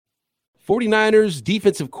49ers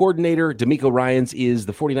defensive coordinator DeMeco Ryans is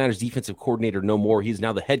the 49ers defensive coordinator no more. He's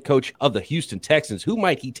now the head coach of the Houston Texans. Who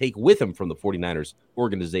might he take with him from the 49ers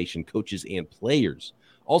organization, coaches, and players?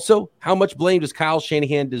 Also, how much blame does Kyle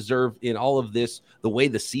Shanahan deserve in all of this? The way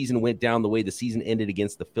the season went down, the way the season ended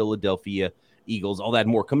against the Philadelphia Eagles, all that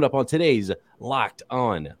and more coming up on today's Locked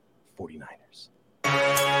On 49ers.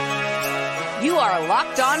 You are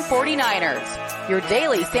Locked On 49ers, your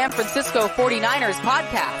daily San Francisco 49ers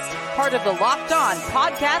podcast, part of the Locked On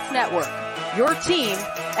Podcast Network, your team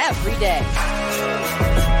every day.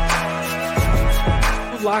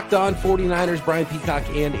 Locked On 49ers, Brian Peacock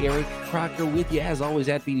and Eric Crocker with you, as always,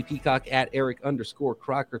 at BD Peacock, at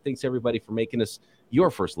Eric_Crocker. Thanks, everybody, for making us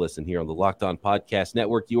your first listen here on the Locked On Podcast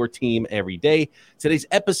Network, your team every day. Today's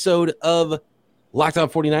episode of Locked On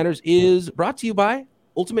 49ers is brought to you by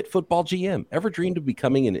Ultimate Football GM. Ever dreamed of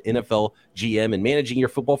becoming an NFL GM and managing your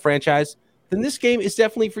football franchise? Then this game is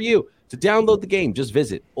definitely for you. To download the game, just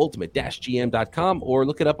visit ultimate-gm.com or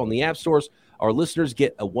look it up on the app stores. Our listeners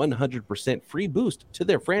get a 100% free boost to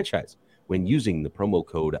their franchise when using the promo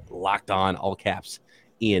code LOCKEDON, all caps,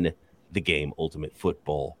 in the game, Ultimate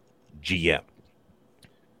Football GM.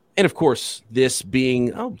 And, of course, this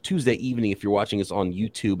being Tuesday evening if you're watching us on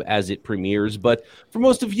YouTube as it premieres. But for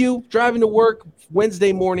most of you, driving to work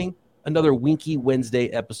Wednesday morning, another Winky Wednesday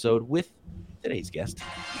episode with today's guest.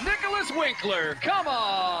 Nicholas Winkler, come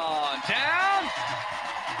on down.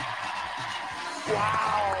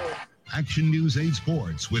 Wow. Action News 8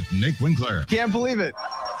 Sports with Nick Winkler. Can't believe it.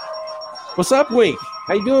 What's up, Wink?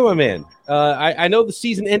 How you doing, my man? I know the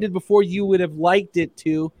season ended before you would have liked it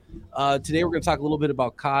to. Today we're going to talk a little bit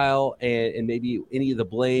about Kyle and maybe any of the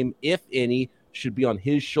blame, if any, should be on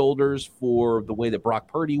his shoulders for the way that Brock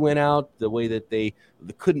Purdy went out, the way that they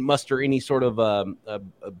couldn't muster any sort of a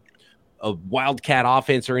wildcat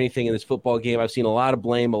offense or anything in this football game. I've seen a lot of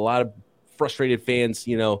blame, a lot of frustrated fans,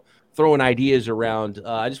 throwing ideas around.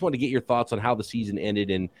 I just wanted to get your thoughts on how the season ended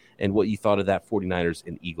and what you thought of that 49ers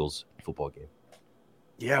and Eagles football game.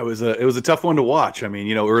 Yeah, it was a tough one to watch. I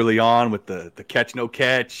mean, early on with the catch, no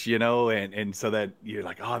catch, and so that you're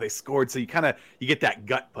like, oh, they scored. So you get that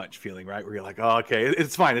gut punch feeling, right? Where you're like, oh, okay,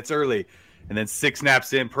 it's fine. It's early. And then 6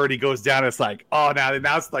 snaps in, Purdy goes down. It's like, oh,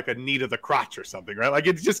 now it's like a knee to the crotch or something, right? Like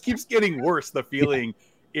it just keeps getting worse, the feeling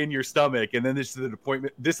in your stomach. And then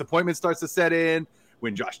the disappointment starts to set in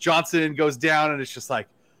when Josh Johnson goes down. And it's just like,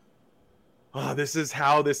 oh, this is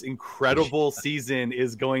how this incredible season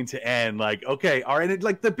is going to end. Like, okay, all right. And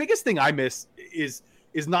the biggest thing I miss is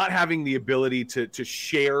not having the ability to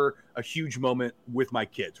share a huge moment with my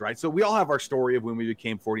kids, right? So we all have our story of when we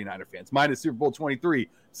became 49er fans. Mine is Super Bowl 23,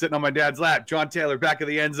 sitting on my dad's lap, John Taylor back of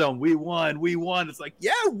the end zone. We won. It's like,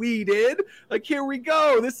 yeah, we did. Like, here we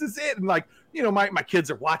go. This is it. And my kids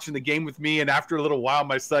are watching the game with me. And after a little while,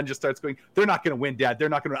 my son just starts going, they're not going to win, Dad. They're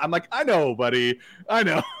not going to. I'm like, I know, buddy. I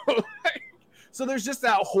know. So there's just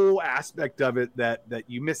that whole aspect of it that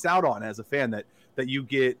you miss out on as a fan that you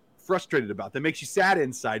get frustrated about, that makes you sad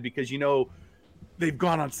inside because they've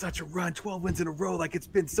gone on such a run, 12 wins in a row, like it's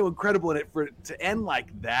been so incredible, and for it to end like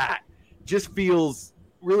that just feels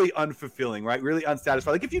really unfulfilling, right? Really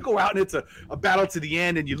unsatisfying. Like if you go out and it's a battle to the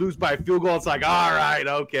end and you lose by a field goal, it's like, all right,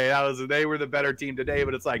 okay, they were the better team today,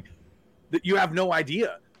 but it's like you have no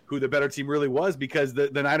idea who the better team really was because the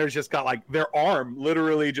Niners just got like their arm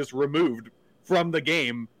literally just removed from the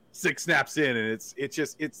game 6 snaps in, and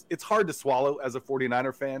it's hard to swallow as a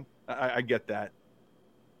 49er fan. I get that.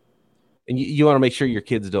 And you want to make sure your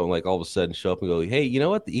kids don't like all of a sudden show up and go, hey, you know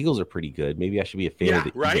what? The Eagles are pretty good. Maybe I should be a fan of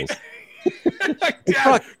the right? Eagles.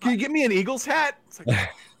 Dad, can you get me an Eagles hat? It's like,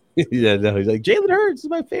 yeah, no, he's like, Jalen Hurts is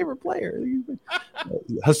my favorite player.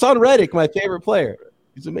 Hassan Reddick, my favorite player.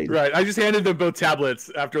 He's amazing. Right. I just handed them both tablets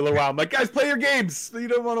after a little while. I'm like, guys, play your games. You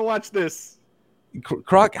don't want to watch this.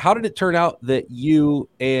 Croc, how did it turn out that you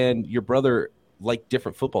and your brother like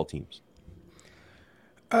different football teams?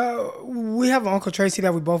 We have an Uncle Tracy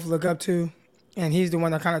that we both look up to, and he's the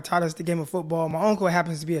one that kind of taught us the game of football. My uncle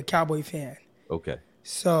happens to be a Cowboy fan. Okay.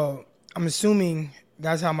 So I'm assuming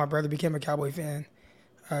that's how my brother became a Cowboy fan,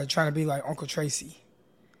 trying to be like Uncle Tracy.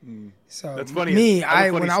 So that's funny.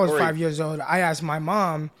 When I was 5 years old, I asked my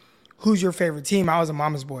mom, who's your favorite team? I was a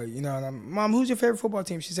mama's boy, and I'm, Mom, who's your favorite football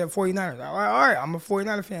team? She said 49ers. I'm like, all right, I'm a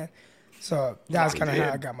 49er fan. So that's kind of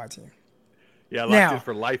how I got my team. Yeah, locked in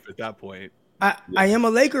for life at that point. I am a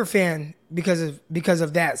Laker fan because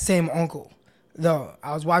of that same uncle. Though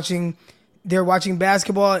they were watching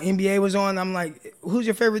basketball, NBA was on. I'm like, who's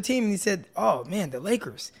your favorite team? And he said, oh man, the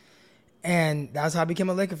Lakers. And that's how I became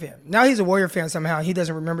a Laker fan. Now he's a Warrior fan somehow. He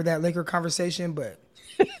doesn't remember that Laker conversation, but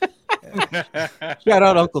Shout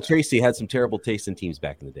out Uncle Tracy. Had some terrible taste in teams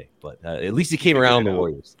back in the day, but at least he came around on the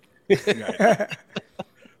Warriors.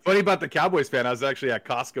 Funny about the Cowboys fan, I was actually at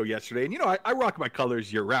Costco yesterday, and I rock my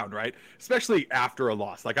colors year round, right? Especially after a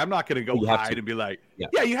loss. Like, I'm not going to go hide and be like,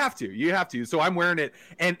 yeah, you have to. So I'm wearing it,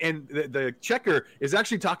 and the checker is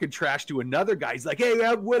actually talking trash to another guy. He's like,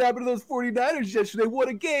 hey, what happened to those 49ers yesterday? What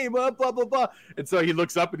a game, blah, blah, blah. And so he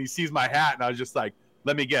looks up and he sees my hat, and I was just like,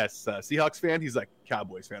 let me guess, Seahawks fan? He's like,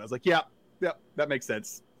 Cowboys fan. I was like, yeah, that makes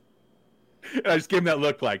sense. And I just gave him that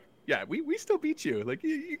look like, yeah, we still beat you. Like,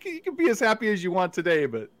 you can be as happy as you want today,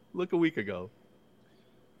 but look a week ago.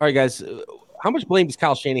 All right, guys. How much blame does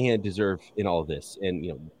Kyle Shanahan deserve in all of this?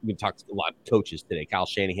 And, we've talked to a lot of coaches today. Kyle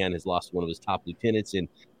Shanahan has lost one of his top lieutenants and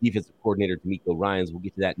defensive coordinator, DeMeco Ryans. We'll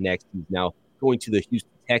get to that next. He's now going to the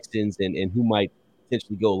Houston Texans, and who might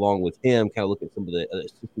potentially go along with him, kind of look at some of the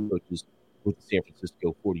assistant coaches with the San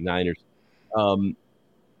Francisco 49ers.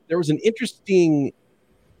 There was a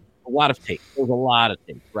lot of takes. There was a lot of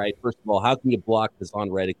takes, right? First of all, how can you block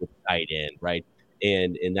Hassan Reddick with the tight end, right?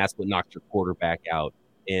 And that's what knocked your quarterback out.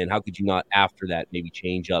 And how could you not, after that, maybe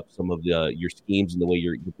change up some of your schemes and the way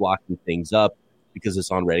you're blocking things up, because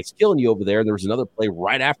Hassan Reddick's killing you over there. And there was another play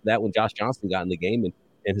right after that when Josh Johnson got in the game, and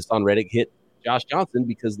Hassan Reddick hit Josh Johnson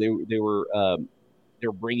because they were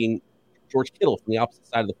bringing George Kittle from the opposite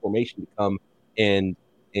side of the formation to come and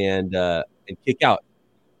kick out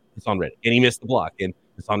Hassan Reddick, and he missed the block. And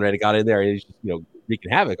Hassan Reddick got in there, and he's just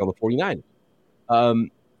wreaking havoc on the 49ers.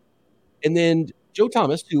 And then Joe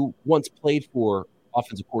Thomas, who once played for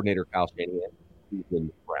offensive coordinator Kyle Shanahan, who's in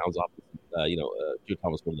the Browns offense. Joe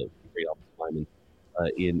Thomas, one of the great offensive linemen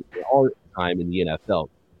in all time in the NFL.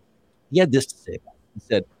 He had this to say about it. He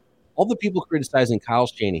said, all the people criticizing Kyle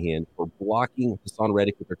Shanahan for blocking Hassan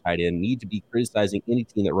Reddick with their tight end need to be criticizing any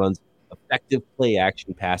team that runs effective play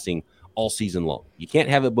action passing all season long. You can't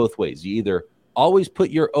have it both ways. You either always put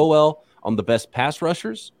your OL on the best pass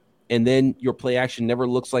rushers, and then your play action never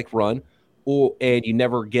looks like run, and you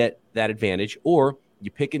never get that advantage, or you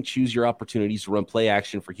pick and choose your opportunities to run play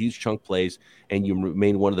action for huge chunk plays, and you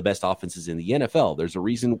remain one of the best offenses in the NFL. There's a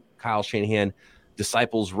reason Kyle Shanahan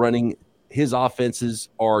disciples running his offenses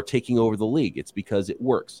are taking over the league. It's because it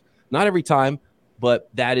works. Not every time, but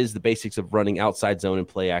that is the basics of running outside zone and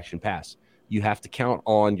play action pass. You have to count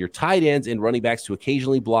on your tight ends and running backs to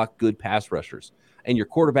occasionally block good pass rushers. And your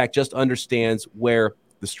quarterback just understands where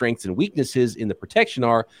the strengths and weaknesses in the protection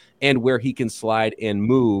are and where he can slide and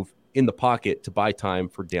move in the pocket to buy time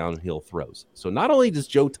for downhill throws. So not only does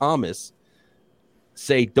Joe Thomas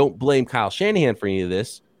say, don't blame Kyle Shanahan for any of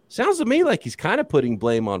this, sounds to me like he's kind of putting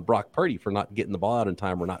blame on Brock Purdy for not getting the ball out in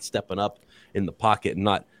time or not stepping up in the pocket and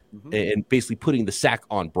and basically putting the sack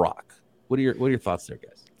on Brock. What are your thoughts there,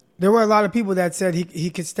 guys? There were a lot of people that said he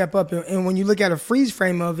could step up, and when you look at a freeze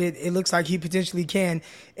frame of it, it looks like he potentially can,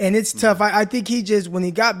 and it's tough. I think he just, when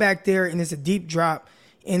he got back there and it's a deep drop,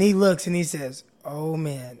 and he looks and he says, oh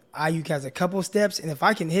man, Ayuk has a couple steps, and if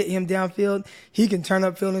I can hit him downfield, he can turn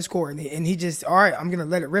upfield and score. And he just, all right, I'm going to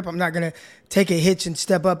let it rip. I'm not going to take a hitch and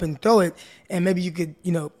step up and throw it. And maybe you could,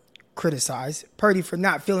 criticize Purdy for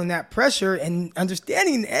not feeling that pressure and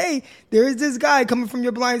understanding, hey, there is this guy coming from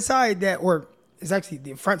your blind side or it's actually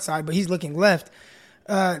the front side, but he's looking left,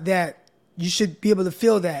 that you should be able to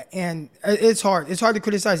feel that. And it's hard. It's hard to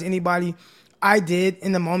criticize anybody. I did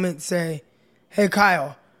in the moment say, hey,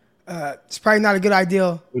 Kyle, it's probably not a good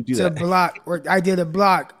idea to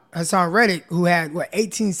block Hassan Reddick, who had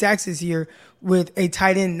 18 sacks this year with a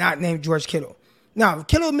tight end not named George Kittle. Now,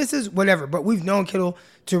 Kittle misses, whatever, but we've known Kittle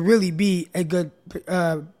to really be a good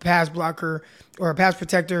pass blocker or a pass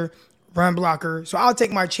protector, run blocker. So I'll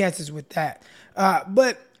take my chances with that.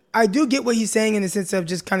 But I do get what he's saying in the sense of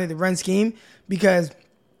just kind of the run scheme, because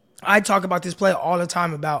I talk about this play all the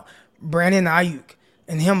time about Brandon Ayuk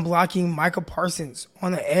and him blocking Micah Parsons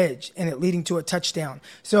on the edge and it leading to a touchdown.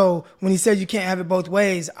 So when he says you can't have it both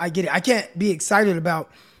ways, I get it. I can't be excited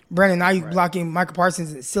about Brandon Ayuk blocking Micah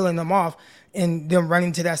Parsons and sealing them off and them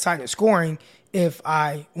running to that side and scoring if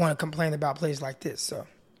I want to complain about plays like this. So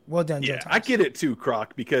well done, Joe Thomas. I get it too,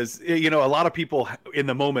 Croc, because, a lot of people in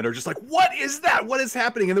the moment are just like, what is that? What is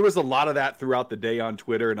happening? And there was a lot of that throughout the day on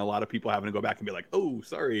Twitter, and a lot of people having to go back and be like, oh,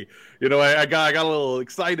 sorry. I got a little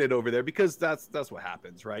excited over there, because that's what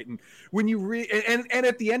happens, right? And when you and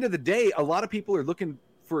at the end of the day, a lot of people are looking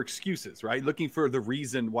for excuses, right? Looking for the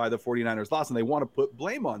reason why the 49ers lost, and they want to put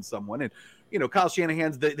blame on someone. And, Kyle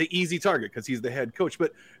Shanahan's the easy target because he's the head coach.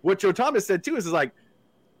 But what Joe Thomas said too is like,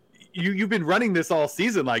 you've been running this all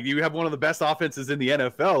season. Like, you have one of the best offenses in the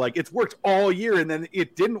NFL. Like, it's worked all year, and then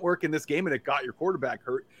it didn't work in this game, and it got your quarterback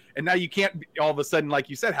hurt. And now you can't all of a sudden, like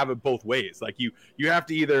you said, have it both ways. Like, you have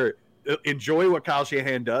to either enjoy what Kyle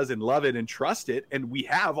Shanahan does and love it and trust it. And we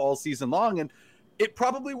have all season long. And it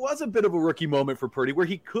probably was a bit of a rookie moment for Purdy where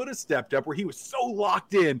he could have stepped up, where he was so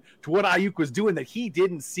locked in to what Ayuk was doing that he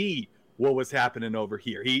didn't see what was happening over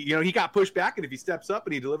here. He got pushed back, and if he steps up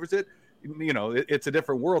and he delivers it, it's a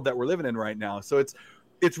different world that we're living in right now. So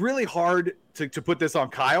it's really hard to put this on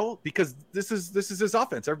Kyle because this is his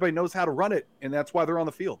offense. Everybody knows how to run it, and that's why they're on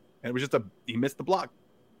the field. And it was just he missed the block.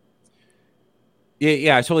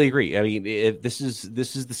 Yeah, I totally agree. I mean, if this is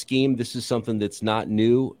the scheme. This is something that's not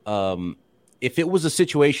new. If it was a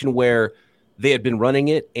situation where they had been running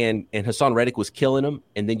it and Hassan Reddick was killing them,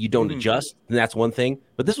 and then you don't adjust, then that's one thing.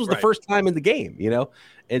 But this was the first time in the game,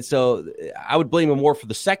 and so I would blame him more for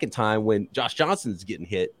the second time when Josh Johnson's getting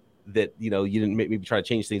hit that you didn't maybe try to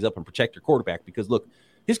change things up and protect your quarterback, because look,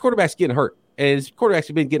 his quarterback's getting hurt, and his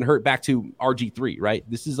quarterback's been getting hurt back to RG3, right?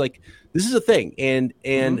 This is a thing, and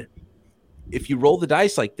if you roll the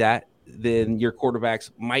dice like that, then your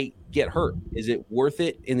quarterbacks might get hurt. Is it worth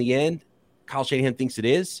it in the end? Kyle Shanahan thinks it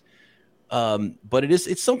is. But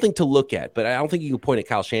it's something to look at, but I don't think you can point at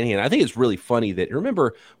Kyle Shanahan. I think it's really funny that,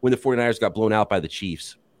 remember when the 49ers got blown out by the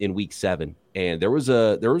Chiefs in week 7, and there was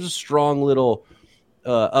a strong little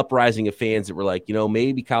uprising of fans that were like,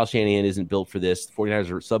 maybe Kyle Shanahan isn't built for this. The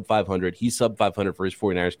 49ers are sub 500. He's sub 500 for his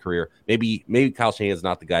 49ers career. Maybe Kyle Shanahan's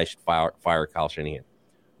not the guy who should fire Kyle Shanahan.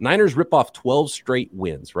 Niners rip off 12 straight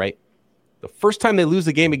wins, right? The first time they lose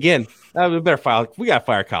the game again, we better fire. We got to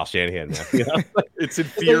fire Kyle Shanahan now. It's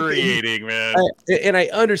infuriating, man. And I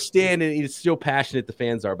understand, and it's still passionate the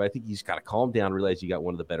fans are, but I think you just got to calm down, realize you got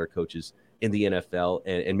one of the better coaches in the NFL,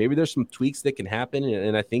 and maybe there's some tweaks that can happen.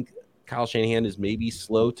 And I think Kyle Shanahan is maybe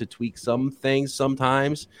slow to tweak some things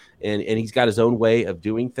sometimes, and he's got his own way of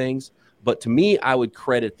doing things. But to me, I would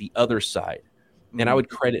credit the other side, and I would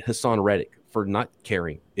credit Hassan Reddick for not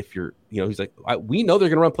caring if you're, he's like, we know they're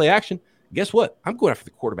going to run play action. Guess what? I'm going after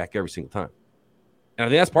the quarterback every single time. And I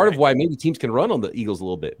think that's part of why maybe teams can run on the Eagles a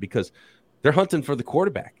little bit, because they're hunting for the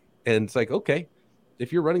quarterback. And it's like, okay,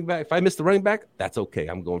 if you're running back, if I miss the running back, that's okay.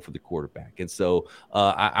 I'm going for the quarterback. And so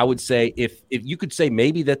I would say if you could say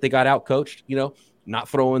maybe that they got out coached, not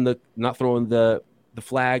throwing the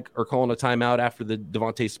flag or calling a timeout after the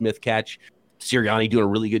Devontae Smith catch. Sirianni doing a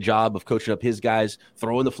really good job of coaching up his guys,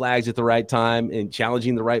 throwing the flags at the right time and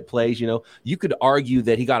challenging the right plays. You could argue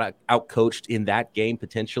that he got out coached in that game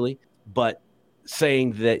potentially, but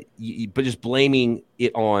saying that, but just blaming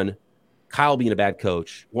it on Kyle being a bad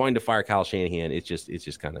coach, wanting to fire Kyle Shanahan, it's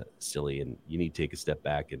just kind of silly, and you need to take a step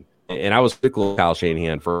back. And I was critical of Kyle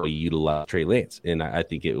Shanahan for utilizing Trey Lance, and I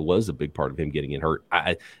think it was a big part of him getting hurt.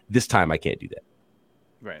 This time I can't do that.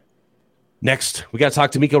 Right. Next, we got to talk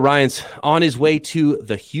to D'Amico Ryans on his way to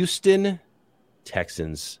the Houston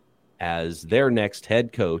Texans as their next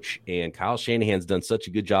head coach. And Kyle Shanahan's done such a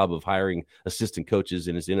good job of hiring assistant coaches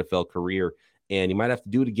in his NFL career, and he might have to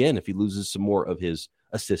do it again if he loses some more of his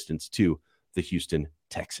assistants to the Houston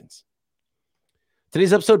Texans.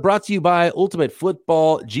 Today's episode brought to you by Ultimate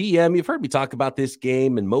Football GM. You've heard me talk about this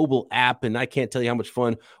game and mobile app, and I can't tell you how much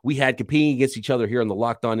fun we had competing against each other here on the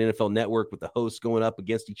Locked On NFL Network with the hosts going up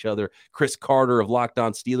against each other. Chris Carter of Locked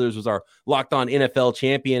On Steelers was our Locked On NFL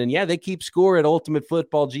champion. And yeah, they keep score at Ultimate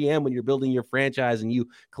Football GM when you're building your franchise, and you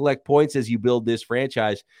collect points as you build this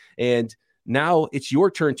franchise. And now it's your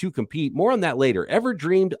turn to compete. More on that later. Ever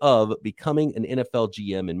dreamed of becoming an NFL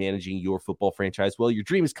GM and managing your football franchise? Well, your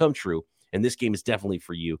dream has come true, and this game is definitely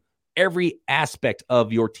for you. Every aspect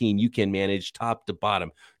of your team you can manage top to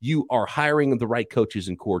bottom. You are hiring the right coaches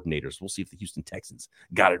and coordinators. We'll see if the Houston Texans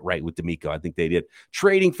got it right with D'Amico. I think they did.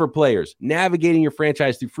 Trading for players, navigating your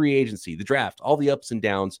franchise through free agency, the draft, all the ups and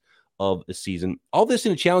downs of the season. All this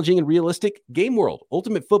in a challenging and realistic game world.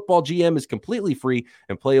 Ultimate Football GM is completely free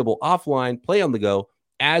and playable offline. Play on the go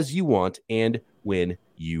as you want and when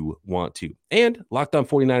you want to. And Locked On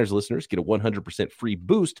 49ers listeners get a 100% free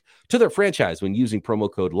boost to their franchise when using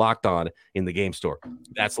promo code Locked On in the game store.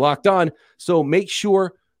 That's Locked On. So make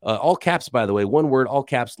sure, all caps, by the way, one word, all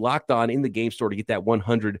caps, Locked On in the game store to get that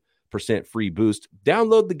 100% free boost.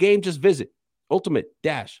 Download the game. Just visit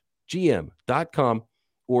ultimate-gm.com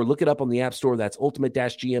or look it up on the App Store. That's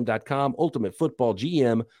ultimate-gm.com. Ultimate Football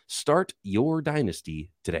GM. Start your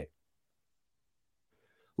dynasty today.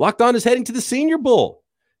 Locked On is heading to the Senior Bowl.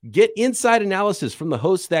 Get inside analysis from the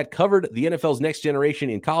hosts that covered the NFL's next generation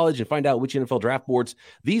in college and find out which NFL draft boards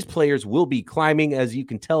these players will be climbing. As you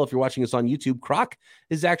can tell if you're watching us on YouTube, Croc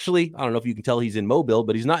is actually, I don't know if you can tell he's in Mobile,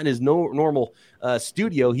 but he's not in his normal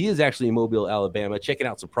studio. He is actually in Mobile, Alabama, checking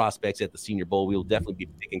out some prospects at the Senior Bowl. We will definitely be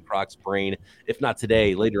picking Croc's brain, if not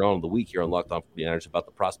today, later on in the week here on Locked On 49ers about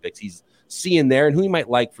the prospects he's seeing there and who he might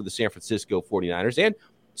like for the San Francisco 49ers. And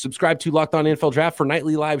Subscribe to Locked On NFL Draft for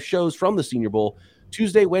nightly live shows from the Senior Bowl,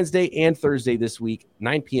 Tuesday, Wednesday, and Thursday this week,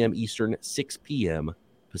 9 p.m. Eastern, 6 p.m.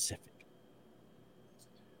 Pacific.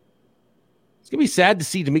 It's going to be sad to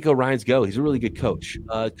see DeMeco Ryans go. He's a really good coach.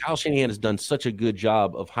 Kyle Shanahan has done such a good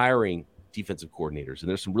job of hiring defensive coordinators, and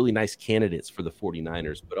there's some really nice candidates for the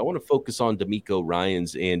 49ers. But I want to focus on DeMeco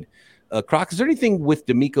Ryans. And, Croc, is there anything with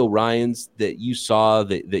DeMeco Ryans that you saw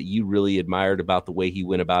that you really admired about the way he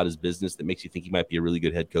went about his business that makes you think he might be a really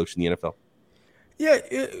good head coach in the NFL? Yeah,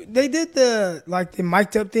 they did the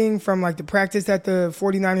mic'd up thing from the practice that the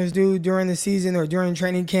 49ers do during the season or during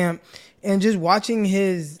training camp, and just watching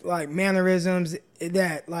his mannerisms,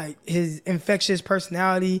 that his infectious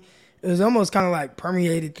personality, it was almost kind of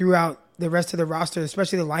permeated throughout the rest of the roster,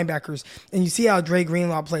 especially the linebackers. And you see how Dre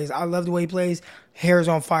Greenlaw plays. I love the way he plays. Hair's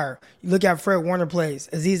on fire. You look at Fred Warner plays,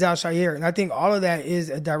 Azeez Al-Shaair, and I think all of that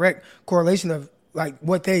is a direct correlation of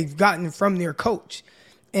what they've gotten from their coach.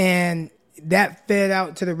 And that fed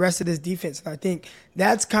out to the rest of this defense. And I think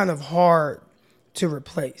that's kind of hard to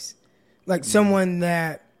replace. Someone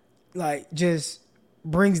that just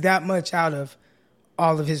brings that much out of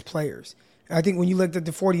all of his players. And I think when you looked at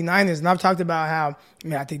the 49ers, and I've talked about how,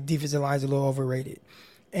 I think defensive line is a little overrated.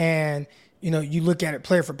 And, you look at it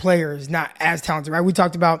player for player is not as talented, right? We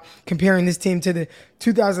talked about comparing this team to the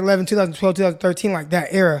 2011, 2012, 2013, that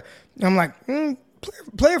era. And I'm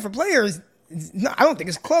player for player is, no, I don't think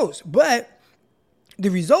it's close, but the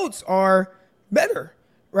results are better,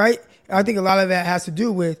 right? And I think a lot of that has to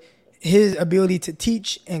do with his ability to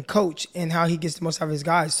teach and coach and how he gets the most out of his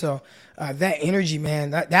guys. So that energy, man,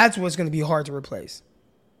 that's what's going to be hard to replace.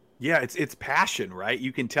 Yeah, it's passion, right?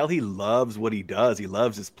 You can tell he loves what he does. He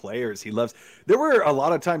loves his players. There were a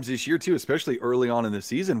lot of times this year too, especially early on in the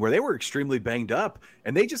season, where they were extremely banged up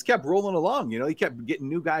and they just kept rolling along. He kept getting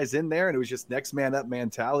new guys in there and it was just next man up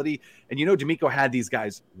mentality. And DeMeco had these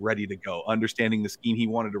guys ready to go, understanding the scheme he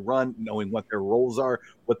wanted to run, knowing what their roles are,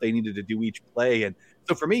 what they needed to do each play. And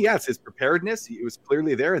so for me, yes, his preparedness, it was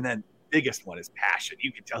clearly there. And then biggest one is passion.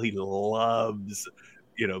 You can tell he loves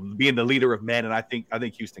being the leader of men, and I think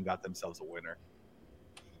Houston got themselves a winner.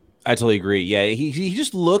 I totally agree. Yeah, he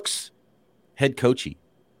just looks head coachy.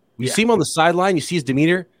 You see him on the sideline, you see his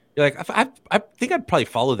demeanor, you're like, I think I'd probably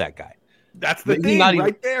follow that guy. That's the thing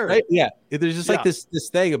right there. Right? Yeah, there's just this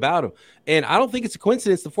thing about him. And I don't think it's a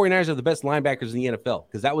coincidence the 49ers have the best linebackers in the NFL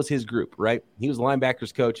because that was his group, right? He was the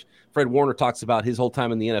linebackers coach. Fred Warner talks about his whole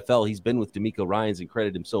time in the NFL. He's been with DeMeco Ryans and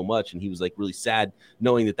credited him so much. And he was really sad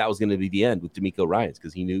knowing that was going to be the end with DeMeco Ryans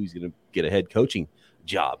because he knew he was going to get a head coaching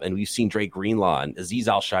job. And we've seen Dre Greenlaw and Azeez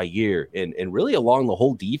Al-Shaair and really along the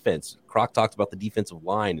whole defense. Croc talked about the defensive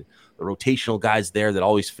line, the rotational guys there that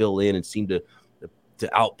always fill in and seem to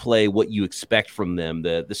outplay what you expect from them.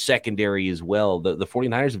 The secondary as well. The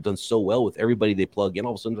 49ers have done so well with everybody they plug in.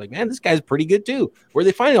 All of a sudden, man, this guy's pretty good too. Where are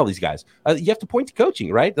they finding all these guys? You have to point to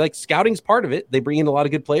coaching, right? Scouting's part of it. They bring in a lot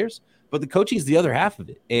of good players, but the coaching is the other half of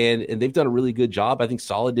it. And they've done a really good job. I think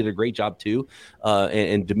Saleh did a great job too.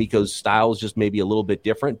 And DeMeco's style is just maybe a little bit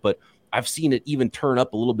different, but I've seen it even turn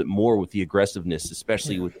up a little bit more with the aggressiveness,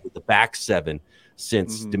 especially with the back seven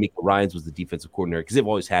since DeMeco Ryans was the defensive coordinator, because they've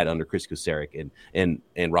always had under Chris Kocurek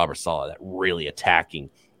and Robert Saleh that really attacking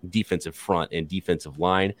defensive front and defensive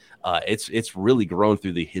line. It's really grown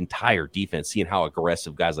through the entire defense, seeing how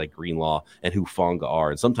aggressive guys like Greenlaw and Hufanga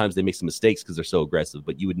are. And sometimes they make some mistakes because they're so aggressive,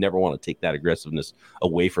 but you would never want to take that aggressiveness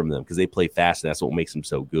away from them because they play fast, and that's what makes them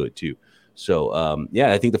so good too. So,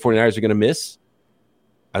 I think the 49ers are going to miss.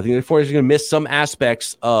 I think the 49ers are going to miss some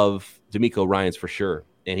aspects of DeMeco Ryans for sure.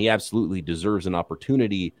 And he absolutely deserves an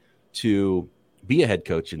opportunity to be a head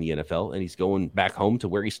coach in the NFL. And he's going back home to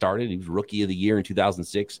where he started. He was Rookie of the Year in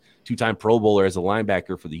 2006, two-time Pro Bowler as a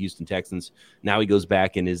linebacker for the Houston Texans. Now he goes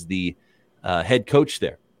back and is the head coach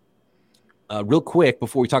there. Real quick,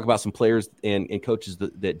 before we talk about some players and coaches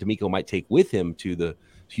that DeMeco might take with him to the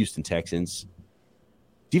Houston Texans,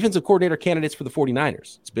 defensive coordinator candidates for the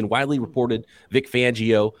 49ers. It's been widely reported Vic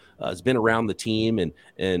Fangio has been around the team,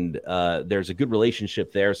 and there's a good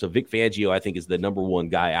relationship there. So Vic Fangio, I think, is the number one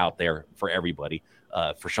guy out there for everybody.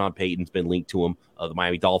 For Sean Payton's been linked to him. The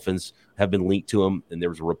Miami Dolphins have been linked to him, and there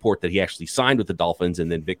was a report that he actually signed with the Dolphins, and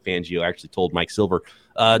then Vic Fangio actually told Mike Silver,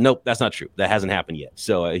 nope, that's not true. That hasn't happened yet.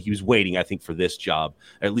 So he was waiting, I think, for this job,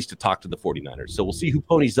 at least to talk to the 49ers. So we'll see who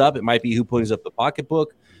ponies up. It might be who ponies up the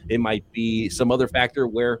pocketbook. It might be some other factor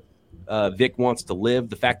where Vic wants to live.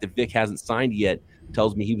 The fact that Vic hasn't signed yet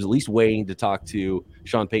tells me he was at least waiting to talk to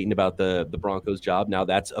Sean Payton about the Broncos job. Now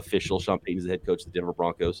that's official. Sean Payton is the head coach of the Denver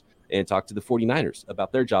Broncos, and talk to the 49ers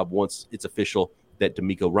about their job once it's official that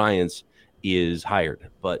DeMeco Ryans is hired.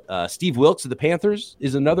 But Steve Wilks of the Panthers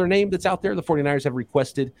is another name that's out there. The 49ers have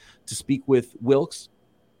requested to speak with Wilks.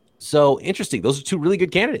 So interesting. Those are two really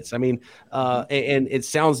good candidates. I mean, and it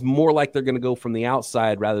sounds more like they're going to go from the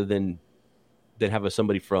outside rather than have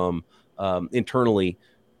somebody from internally,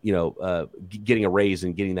 getting a raise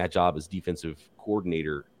and getting that job as defensive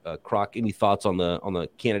coordinator. Croc, any thoughts on the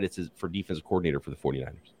candidates for defensive coordinator for the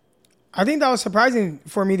 49ers? I think that was surprising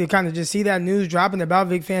for me to kind of just see that news dropping about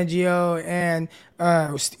Vic Fangio and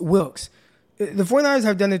Wilks. The 49ers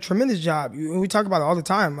have done a tremendous job. We talk about it all the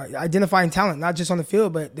time, like identifying talent, not just on the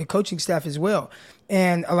field, but the coaching staff as well.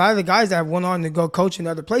 And a lot of the guys that have went on to go coach in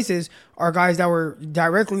other places are guys that were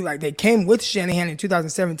directly, like they came with Shanahan in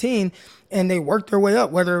 2017 and they worked their way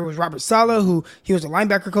up, whether it was Robert Saleh, who he was a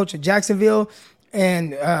linebacker coach in Jacksonville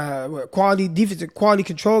and defensive quality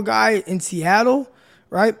control guy in Seattle,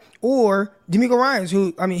 right? Or DeMeco Ryans,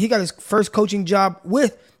 who, he got his first coaching job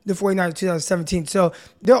with the 49ers in 2017. So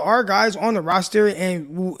there are guys on the roster,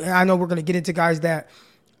 and I know we're going to get into guys that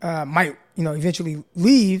might, eventually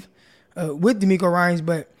leave with DeMeco Ryans,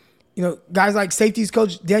 but, guys like safeties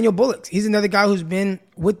coach Daniel Bullocks. He's another guy who's been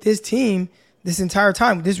with this team this entire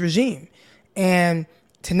time, with this regime. And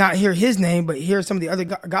to not hear his name, but hear some of the other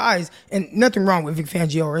guys, and nothing wrong with Vic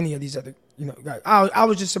Fangio or any of these other, guys. I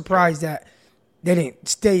was just surprised that they didn't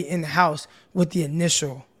stay in the house with the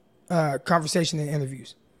initial conversation and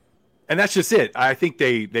interviews. And that's just it. I think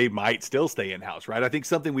they might still stay in-house, right? I think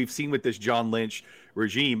something we've seen with this John Lynch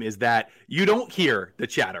regime is that you don't hear the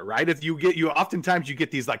chatter, right? If you oftentimes you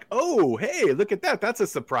get these like, oh, hey, look at that. That's a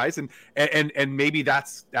surprise. And maybe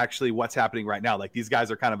that's actually what's happening right now. Like these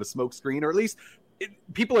guys are kind of a smoke screen, or at least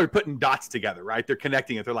people are putting dots together, right? They're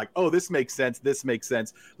connecting it. They're like, oh, this makes sense. This makes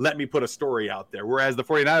sense. Let me put a story out there. Whereas the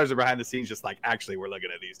 49ers are behind the scenes just like, actually, we're looking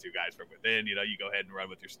at these two guys from within. You go ahead and run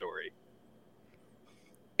with your story.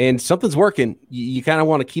 And something's working. You kind of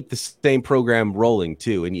want to keep the same program rolling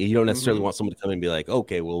too. And you don't necessarily want someone to come in and be like,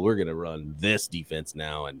 okay, well, we're going to run this defense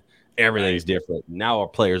now and everything's different. Now our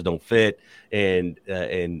players don't fit and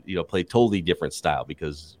play totally different style,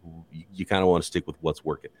 because you kind of want to stick with what's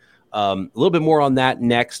working. A little bit more on that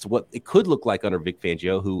next, what it could look like under Vic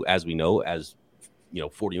Fangio, who, as we know, as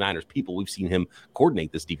 49ers people, we've seen him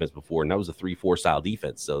coordinate this defense before, and that was a 3-4 style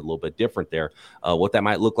defense. So a little bit different there. What that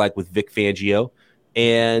might look like with Vic Fangio,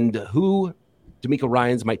 and who DeMeco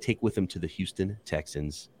Ryans might take with him to the Houston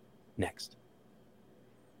Texans next.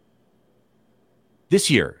 This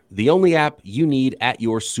year, the only app you need at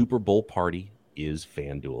your Super Bowl party is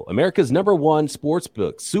FanDuel, America's #1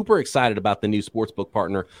 sportsbook. Super excited about the new sportsbook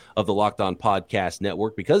partner of the Locked On Podcast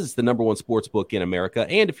Network, because it's the #1 sportsbook in America.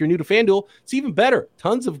 And if you're new to FanDuel, it's even better.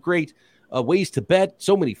 Tons of great ways to bet.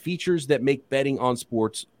 So many features that make betting on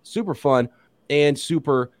sports super fun and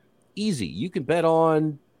super easy. You can bet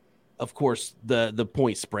on, of course, the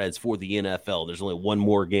point spreads for the NFL. There's only one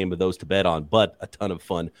more game of those to bet on, but a ton of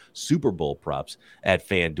fun Super Bowl props at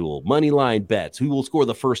FanDuel. Moneyline bets. Who will score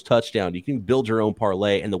the first touchdown? You can build your own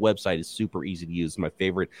parlay, and the website is super easy to use. It's my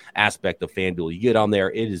favorite aspect of FanDuel. You get on there,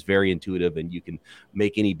 it is very intuitive, and you can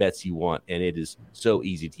make any bets you want, and it is so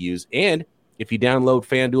easy to use. And if you download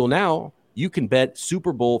FanDuel now, you can bet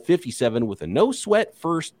Super Bowl 57 with a no-sweat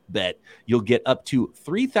first bet. You'll get up to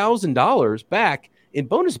 $3,000 back in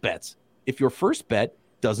bonus bets if your first bet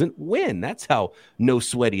doesn't win. That's how no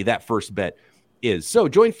sweaty that first bet is. So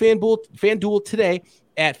join FanDuel today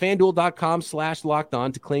at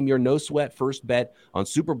FanDuel.com/lockedon to claim your no sweat first bet on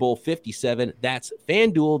Super Bowl 57. That's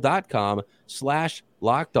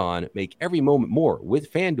FanDuel.com/lockedon. Make every moment more with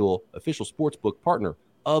FanDuel, official sportsbook partner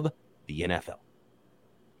of the NFL.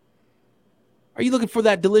 Are you looking for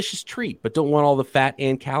that delicious treat but don't want all the fat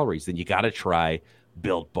and calories? Then you got to try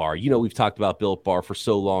Built Bar. We've talked about Built Bar for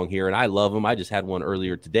so long here, and I love them. I just had one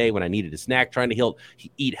earlier today when I needed a snack, trying to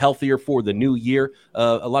eat healthier for the new year.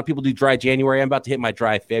 A lot of people do dry January. I'm about to hit my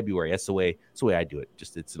dry February. That's the way I do it.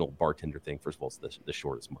 Just, it's an old bartender thing. First of all, it's the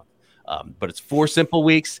shortest month. But it's 4 simple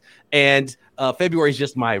weeks, and February is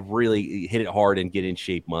just my really hit it hard and get in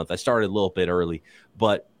shape month. I started a little bit early,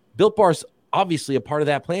 but Built Bar's obviously a part of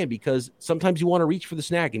that plan, because sometimes you want to reach for the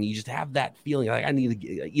snack and you just have that feeling like I need to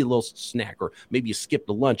eat a little snack, or maybe you skipped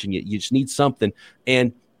a lunch and you just need something,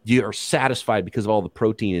 and you are satisfied because of all the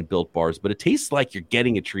protein in Built Bars, but it tastes like you're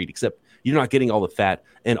getting a treat, except you're not getting all the fat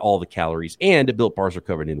and all the calories. And the Built Bars are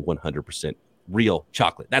covered in 100% real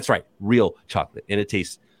chocolate. That's right, real chocolate, and it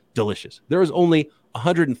tastes delicious. There is only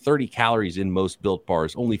 130 calories in most Built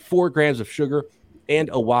Bars, only 4 grams of sugar,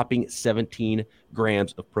 and a whopping 17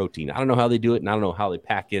 grams of protein. I don't know how they do it, and I don't know how they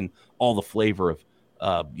pack in all the flavor of,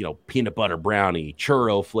 peanut butter brownie,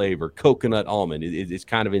 churro flavor, coconut almond. It's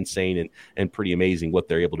kind of insane and pretty amazing what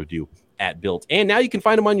they're able to do at Built. And now you can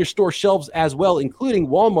find them on your store shelves as well, including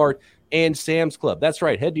Walmart and Sam's Club. That's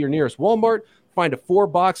right. Head to your nearest Walmart, find a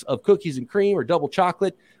 4-box of cookies and cream or double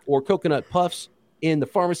chocolate or coconut puffs in the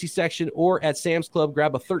pharmacy section, or at Sam's Club,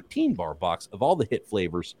 grab a 13-bar box of all the hit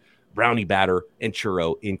flavors, brownie batter and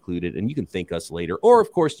churro included, and you can thank us later. Or,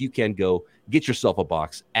 of course, you can go get yourself a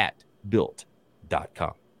box at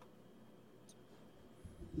Built.com.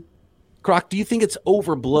 Croc, do you think it's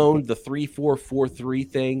overblown, the 3-4-4-3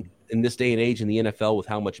 thing in this day and age in the NFL with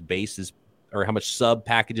how much base is or how much sub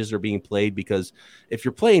packages are being played? Because if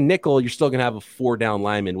you're playing nickel, you're still going to have a 4-down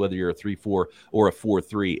lineman, whether you're a 3-4 or a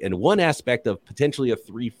 4-3. And one aspect of potentially a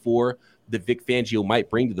 3-4 that Vic Fangio might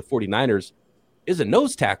bring to the 49ers is a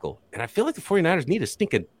nose tackle. And I feel like the 49ers need a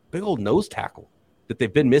stinking big old nose tackle that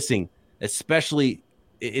they've been missing, especially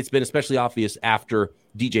it's been especially obvious after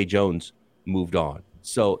DJ Jones moved on.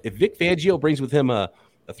 So if Vic Fangio brings with him a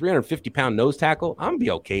 350-pound nose tackle, I'm going to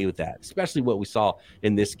be okay with that, especially what we saw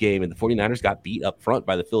in this game. And the 49ers got beat up front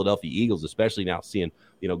by the Philadelphia Eagles, especially now seeing,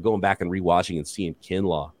 going back and rewatching and seeing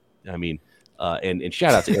Kinlaw. I mean, and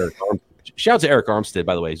shout out to Eric Armstead. Shout out to Eric Armstead,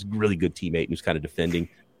 by the way. He's a really good teammate who's kind of defending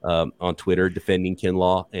on Twitter, defending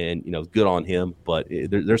Kinlaw, and good on him. But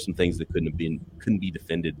there's some things that couldn't be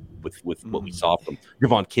defended with what we saw from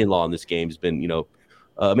Javon Kinlaw in this game. Has been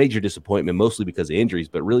a major disappointment, mostly because of injuries,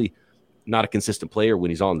 but really not a consistent player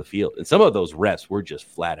when he's on the field. And some of those reps were just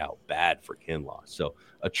flat out bad for Kinlaw. So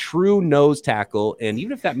a true nose tackle, and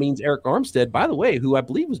even if that means Eric Armstead, by the way, who I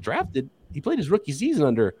believe was drafted, he played his rookie season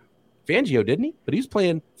under Fangio, didn't he? But he was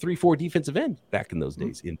playing 3-4 defensive end back in those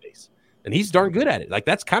days in base. And he's darn good at it. Like,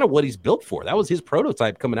 that's kind of what he's built for. That was his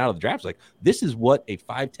prototype coming out of the draft. Like, this is what a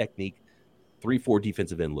 5-technique 3-4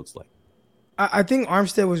 defensive end looks like. I think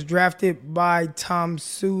Armstead was drafted by Tom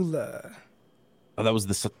Sula. Oh, that was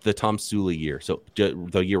the Tom Sula year. So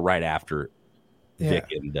the year right after Vic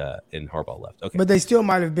and Harbaugh left. Okay. But they still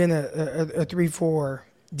might have been a 3-4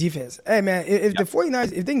 defense. Hey, man, if the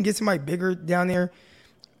 49ers, if they can get somebody bigger down there,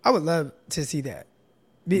 I would love to see that.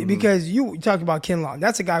 Because you talk about Kinlaw.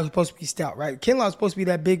 That's a guy who's supposed to be stout, right? Kinlaw's supposed to be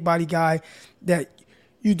that big body guy that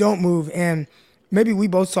you don't move. And maybe we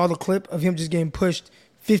both saw the clip of him just getting pushed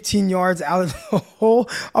 15 yards out of the hole.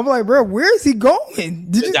 I'm like, bro, where is he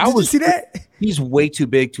going? Did you see that? He's way too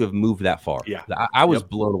big to have moved that far. Yeah, I was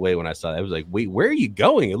blown away when I saw that. I was like, wait, where are you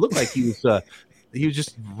going? It looked like he was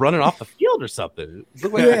just running off the field or something. It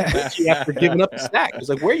looked like after giving up the sack. I was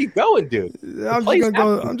like, where are you going, dude?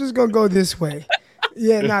 I'm just gonna go this way.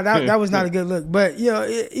 Yeah, that was not a good look. But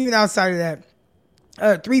even outside of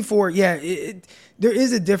that, 3-4, there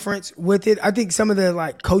is a difference with it. I think some of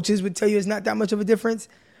the coaches would tell you it's not that much of a difference,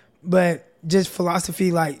 but just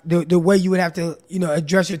philosophy, the way you would have to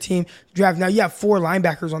address your team draft. Now you have 4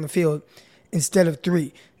 linebackers on the field instead of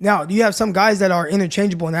 3. Now you have some guys that are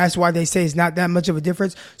interchangeable, and that's why they say it's not that much of a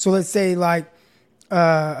difference. So let's say why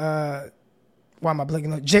am I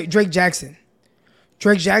blanking on Drake Jackson?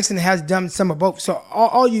 Drake Jackson has done some of both. So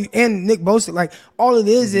all you and Nick Bosa, all it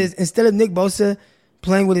is instead of Nick Bosa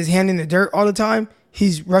playing with his hand in the dirt all the time,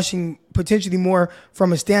 he's rushing potentially more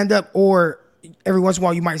from a stand-up, or every once in a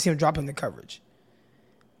while you might see him drop in the coverage.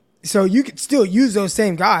 So you could still use those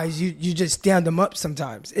same guys. You just stand them up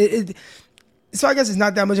sometimes. So I guess it's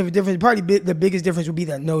not that much of a difference. Probably the biggest difference would be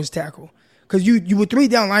that nose tackle. Because you with 3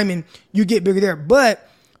 down linemen, you get bigger there. But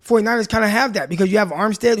 49ers kind of have that because you have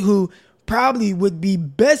Armstead, who probably would be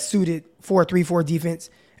best suited for a 3-4 defense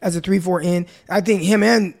as a 3-4 end. I think him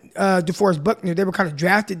and DeForest Buckner, they were kind of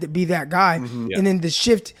drafted to be that guy. And then the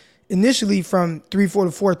shift initially from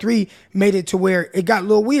 3-4 to 4-3 made it to where it got a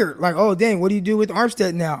little weird. Like, oh, dang, what do you do with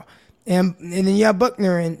Armstead now? And then you have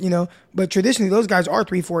Buckner, and but traditionally those guys are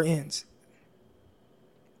 3-4 ends.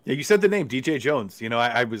 Yeah, you said the name DJ Jones.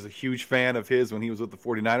 I was a huge fan of his when he was with the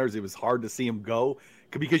 49ers. It was hard to see him go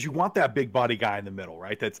because you want that big body guy in the middle,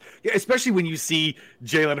 right? Especially when you see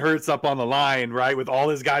Jalen Hurts up on the line, right, with all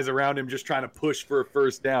his guys around him just trying to push for a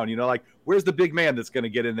first down. Where's the big man that's going to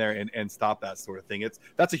get in there and stop that sort of thing?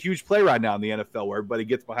 That's a huge play right now in the NFL where everybody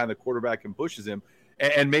gets behind the quarterback and pushes him,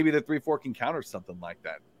 and maybe the 3-4 can counter something like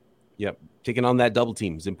that. Yep, taking on that double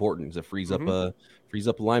team is important. It frees up a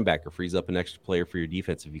linebacker, frees up an extra player for your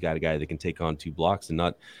defense if you got a guy that can take on 2 blocks and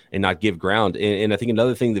not give ground. And I think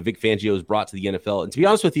another thing that Vic Fangio has brought to the NFL, and to be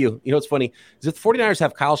honest with you, what's funny is if the 49ers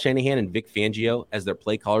have Kyle Shanahan and Vic Fangio as their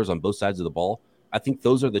play callers on both sides of the ball, I think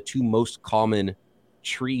those are the 2 most common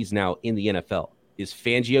trees now in the NFL is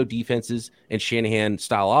Fangio defenses and Shanahan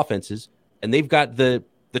style offenses, and they've got the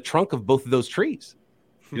trunk of both of those trees.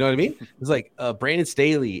 You know what I mean? It's like Brandon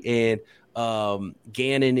Staley and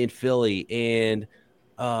Gannon in Philly, and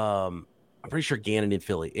I'm pretty sure Gannon in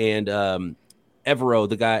Philly, and Evero,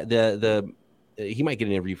 the guy, he might get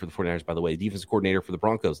an interview for the 49ers, by the way, defensive coordinator for the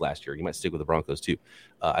Broncos last year. He might stick with the Broncos too.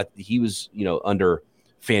 He was, under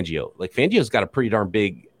Fangio. Like, Fangio's got a pretty darn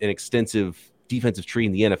big and extensive defensive tree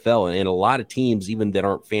in the NFL, and a lot of teams, even that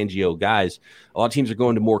aren't Fangio guys, a lot of teams are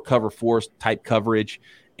going to more cover four type coverage,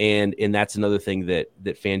 and that's another thing that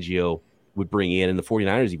Fangio would bring in, and the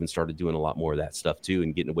 49ers even started doing a lot more of that stuff too,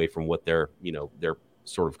 and getting away from what their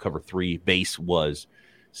sort of cover three base was.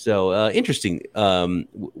 So interesting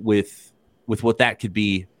with what that could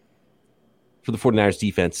be for the 49ers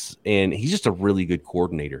defense, and he's just a really good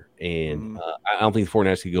coordinator, and I don't think the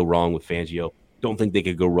 49ers could go wrong with Fangio. Don't think they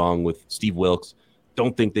could go wrong with Steve Wilkes.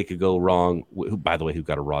 Don't think they could go wrong who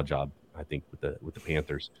got a raw job, I think, with the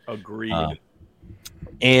Panthers. Agreed.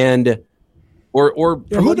 And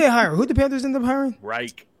who they hire? Who the Panthers end up hiring?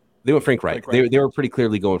 Reich. They went Frank Reich. They were pretty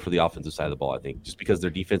clearly going for the offensive side of the ball, I think, just because their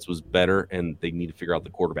defense was better and they need to figure out the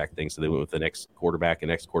quarterback thing. So they went with the next quarterback and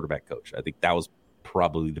next quarterback coach. I think that was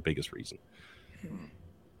probably the biggest reason.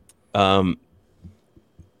 But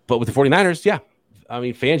with the 49ers, yeah. I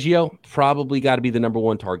mean, Fangio probably got to be the number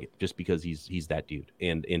one target just because he's that dude.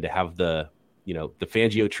 And to have the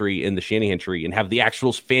Fangio tree and the Shanahan tree and have the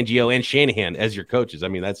actual Fangio and Shanahan as your coaches. I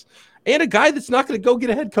mean, and a guy that's not going to go get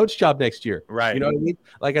a head coach job next year. Right. You know what I mean?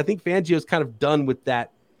 Like, I think Fangio's kind of done with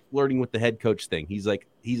that flirting with the head coach thing. He's a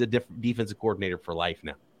different defensive coordinator for life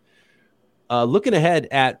now. Looking ahead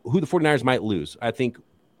at who the 49ers might lose, I think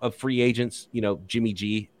of free agents, Jimmy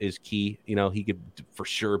G is key. He could for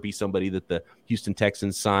sure be somebody that the Houston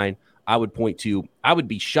Texans sign. I would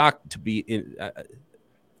be shocked to be in.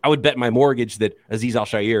 I would bet my mortgage that Azeez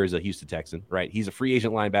Al-Shaair is a Houston Texan, right? He's a free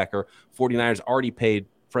agent linebacker. 49ers already paid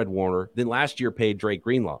Fred Warner. Then last year paid Drake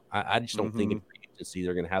Greenlaw. I just don't think in free agency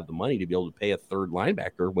they're going to have the money to be able to pay a third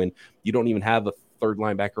linebacker when you don't even have a third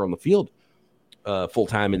linebacker on the field full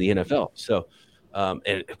time in the NFL. So,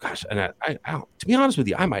 and to be honest with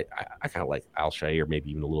you, I kind of like Al-Shaair maybe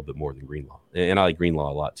even a little bit more than Greenlaw, and I like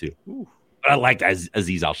Greenlaw a lot too. Ooh. I liked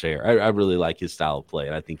Azeez Al-Shaair. I really like his style of play,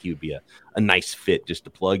 and I think he would be a nice fit just to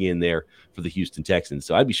plug in there for the Houston Texans.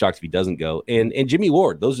 So I'd be shocked if he doesn't go. And Jimmy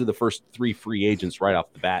Ward, those are the first three free agents right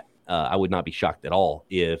off the bat. I would not be shocked at all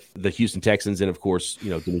if the Houston Texans and, of course,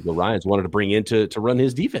 D'Amico Ryans wanted to bring in to run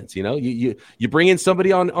his defense. You bring in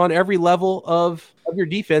somebody on every level of your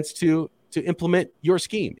defense to implement your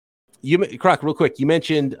scheme. Croc, real quick, you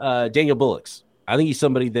mentioned Daniel Bullocks. I think he's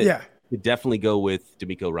somebody that could definitely go with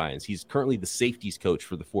D'Amico Ryans. He's currently the safeties coach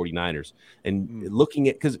for the 49ers. And looking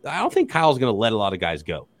at – because I don't think Kyle's going to let a lot of guys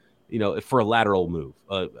go, for a lateral move.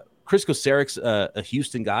 Chris Kosarek's a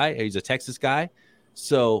Houston guy. He's a Texas guy.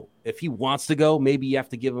 So if he wants to go, maybe you have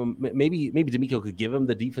to give him – maybe D'Amico could give him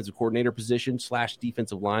the defensive coordinator position /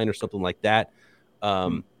 defensive line or something like that.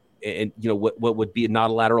 And what would be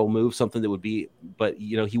not a lateral move, something that would be, but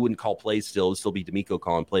he wouldn't call plays still. It'd still be D'Amico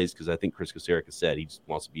calling plays because I think Chris Kosarek has said he just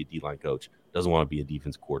wants to be a D-line coach, doesn't want to be a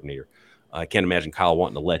defense coordinator. I can't imagine Kyle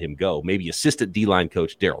wanting to let him go. Maybe assistant D-line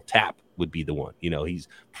coach Daryl Tapp would be the one. He's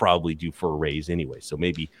probably due for a raise anyway. So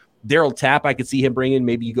maybe Daryl Tapp, I could see him bringing.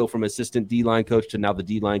 Maybe you go from assistant D-line coach to now the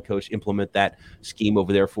D-line coach, implement that scheme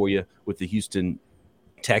over there for you with the Houston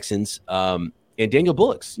Texans. And Daniel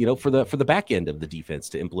Bullocks, for the back end of the defense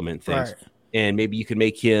to implement things. Right. And maybe you could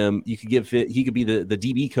make him, he could be the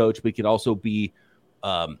DB coach, but he could also be,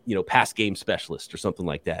 pass game specialist or something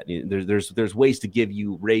like that. There's ways to give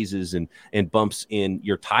you raises and bumps in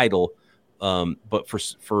your title. But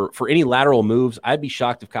for any lateral moves, I'd be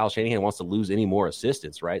shocked if Kyle Shanahan wants to lose any more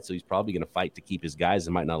assistants, right? So he's probably going to fight to keep his guys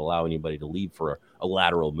and might not allow anybody to leave for a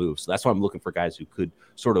lateral move. So that's why I'm looking for guys who could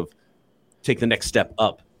sort of take the next step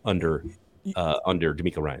up under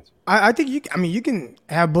D'Amico Ryans. I think you can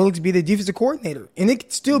have Bullocks be the defensive coordinator, and it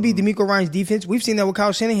could still be D'Amico Ryans' defense. We've seen that with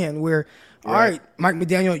Kyle Shanahan, where all right, Mike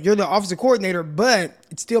McDaniel, you're the offensive coordinator, but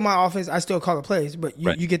it's still my offense. I still call the plays, but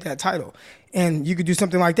you get that title, and you could do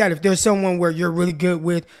something like that if there's someone where you're really good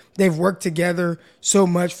with. They've worked together so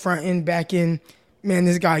much, front end, back end. Man,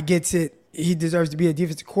 this guy gets it. He deserves to be a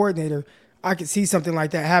defensive coordinator. I could see something like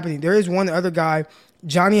that happening. There is one other guy,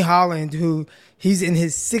 Johnny Holland, who he's in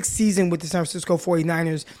his 6th season with the San Francisco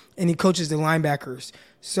 49ers, and he coaches the linebackers.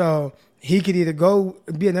 So he could either go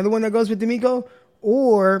be another one that goes with D'Amico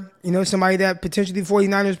or, somebody that potentially the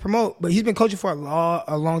 49ers promote. But he's been coaching for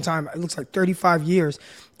a long time. It looks like 35 years.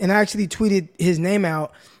 And I actually tweeted his name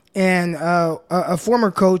out. And a former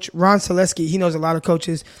coach, Ron Selesky, he knows a lot of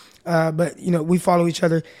coaches, but we follow each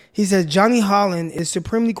other. He says Johnny Holland is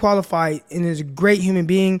supremely qualified and is a great human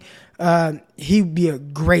being. He'd be a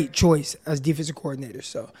great choice as defensive coordinator.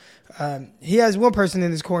 So he has one person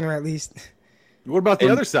in his corner at least. What about the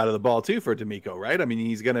other side of the ball too for DeMeco, right? I mean,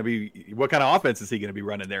 he's going to be, what kind of offense is he going to be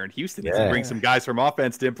running there in Houston? He's going to bring some guys from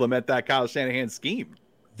offense to implement that Kyle Shanahan scheme.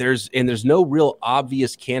 There's no real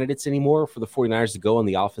obvious candidates anymore for the 49ers to go on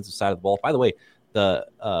the offensive side of the ball. By the way, the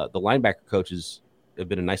linebacker coaches have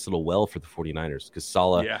been a nice little well for the 49ers because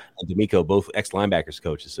Saleh and DeMeco, both ex-linebackers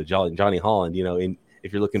coaches. So Johnny Holland,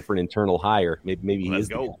 if you're looking for an internal hire, maybe he is.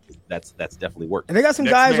 That's definitely worked. And they got some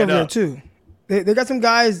guys over there too. They got some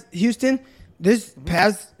guys, Houston, this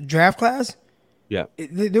past draft class. Yeah.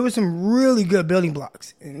 There was some really good building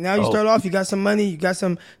blocks. And now you start off, you got some money,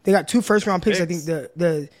 they got 2 first-round picks. I think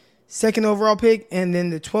the 2nd overall pick and then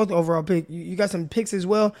the 12th overall pick. You got some picks as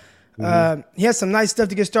well. He has some nice stuff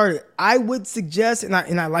to get started. I would suggest, and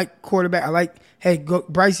I like quarterback. I like,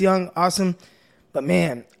 Bryce Young, awesome. But,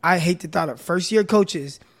 man, I hate the thought of first-year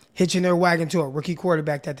coaches hitching their wagon to a rookie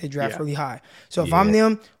quarterback that they draft really high. So if I'm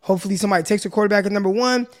them, hopefully somebody takes a quarterback at number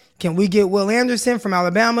 1. Can we get Will Anderson from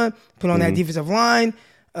Alabama, put on that defensive line,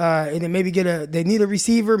 and then maybe they need a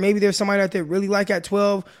receiver. Maybe there's somebody that they really like at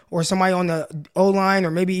 12 or somebody on the O-line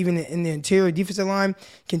or maybe even in the interior defensive line,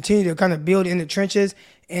 continue to kind of build in the trenches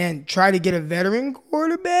and try to get a veteran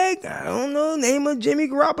quarterback. I don't know, name of Jimmy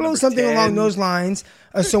Garoppolo, something along those lines,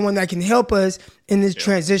 or someone that can help us in this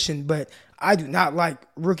transition. But I do not like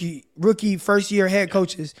rookie first-year head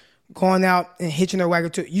coaches going out and hitching their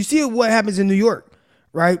wagon to it. You see what happens in New York,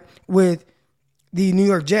 right, with the New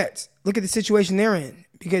York Jets. Look at the situation they're in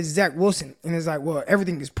because Zach Wilson. And it's like, well,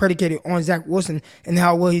 everything is predicated on Zach Wilson and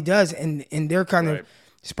how well he does. And they're kind of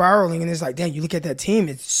spiraling. And it's like, dang, you look at that team.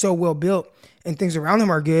 It's so well built and things around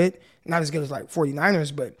them are good. Not as good as like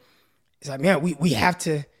 49ers, but it's like, man, we have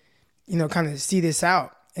to, kind of see this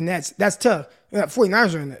out. And that's tough.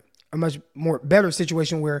 49ers are in a much more better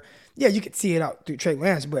situation where, you could see it out through Trey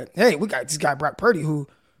Lance. But, hey, we got this guy Brock Purdy who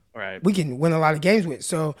we can win a lot of games with.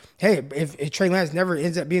 So, hey, if Trey Lance never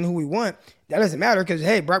ends up being who we want, that doesn't matter because,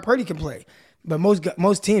 hey, Brock Purdy can play. But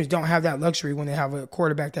most teams don't have that luxury when they have a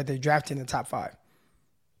quarterback that they drafted in the top 5.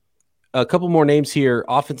 A couple more names here.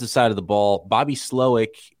 Offensive side of the ball. Bobby Slowick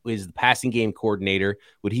is the passing game coordinator.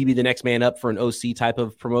 Would he be the next man up for an OC type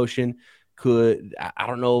of promotion? I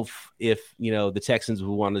don't know if the Texans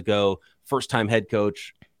would want to go first-time head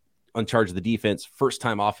coach in charge of the defense,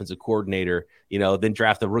 first-time offensive coordinator, then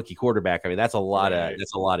draft a rookie quarterback. I mean, that's a lot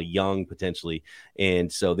of young potentially.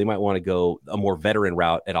 And so they might want to go a more veteran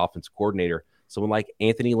route at offensive coordinator. Someone like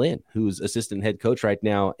Anthony Lynn, who's assistant head coach right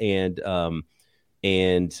now and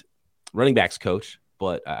running backs coach.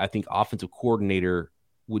 But I think offensive coordinator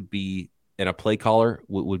would be, and a play caller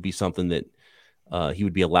would be something that he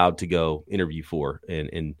would be allowed to go interview for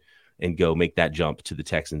and go make that jump to the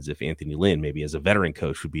Texans if Anthony Lynn, maybe as a veteran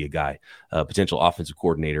coach, would be a guy, potential offensive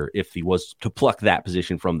coordinator, if he was to pluck that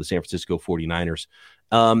position from the San Francisco 49ers.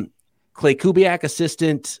 Clay Kubiak,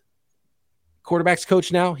 assistant quarterbacks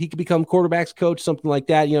coach now. He could become quarterbacks coach, something like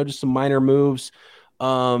that, just some minor moves.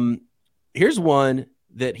 Here's one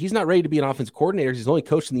that he's not ready to be an offensive coordinator. He's only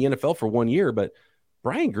coached in the NFL for 1 year, but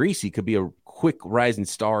Brian Griese could be a quick rising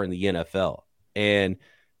star in the NFL. And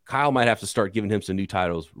Kyle might have to start giving him some new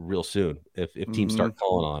titles real soon if teams start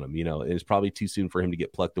calling on him. It's probably too soon for him to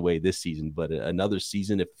get plucked away this season, but another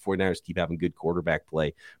season, if the 49ers keep having good quarterback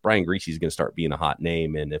play, Brian Griese is going to start being a hot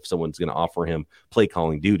name. And if someone's going to offer him play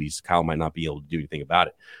calling duties, Kyle might not be able to do anything about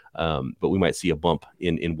it. But we might see a bump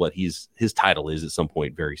in what his title is at some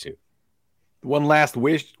point very soon. One last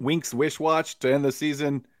Winks wish watch to end the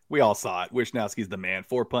season. We all saw it. Wishnowski's the man.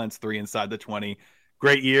 4 punts, 3 inside the 20.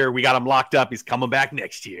 Great year. We got him locked up. He's coming back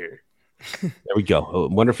next year. There we go.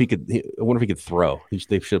 I wonder if he could throw. They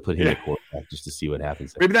should have put him at quarterback just to see what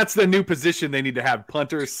happens there. Maybe that's the new position they need to have: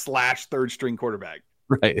 punter / third string quarterback.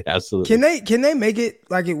 Right. Absolutely. Can they make it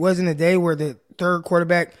like it was in the day where the third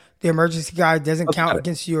quarterback, the emergency guy, doesn't count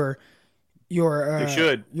against your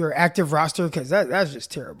active roster? Because that's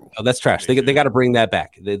just terrible. Oh, that's trash. They got to bring that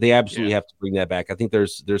back. They absolutely have to bring that back. I think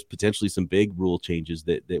there's potentially some big rule changes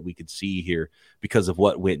that we could see here because of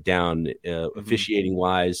what went down officiating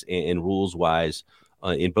wise and rules wise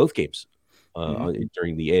in both games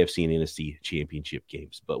during the AFC and NFC championship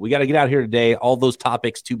games. But we got to get out here today. All those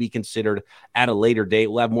topics to be considered at a later date.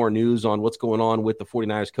 We'll have more news on what's going on with the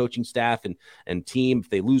 49ers coaching staff and team. If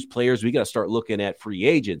they lose players, we got to start looking at free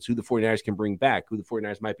agents, who the 49ers can bring back, who the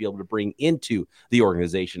 49ers might be able to bring into the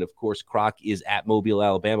organization. Of course, Croc is at Mobile,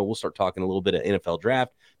 Alabama. We'll start talking a little bit of NFL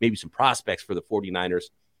draft, maybe some prospects for the 49ers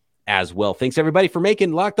as well. Thanks, everybody, for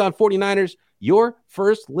making Locked On 49ers your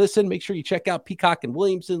first listen. Make sure you check out Peacock and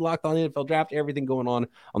Williamson, Locked On NFL Draft, everything going on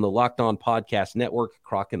the Locked On Podcast Network.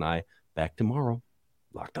 Croc and I back tomorrow.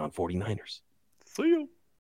 Locked On 49ers. See you.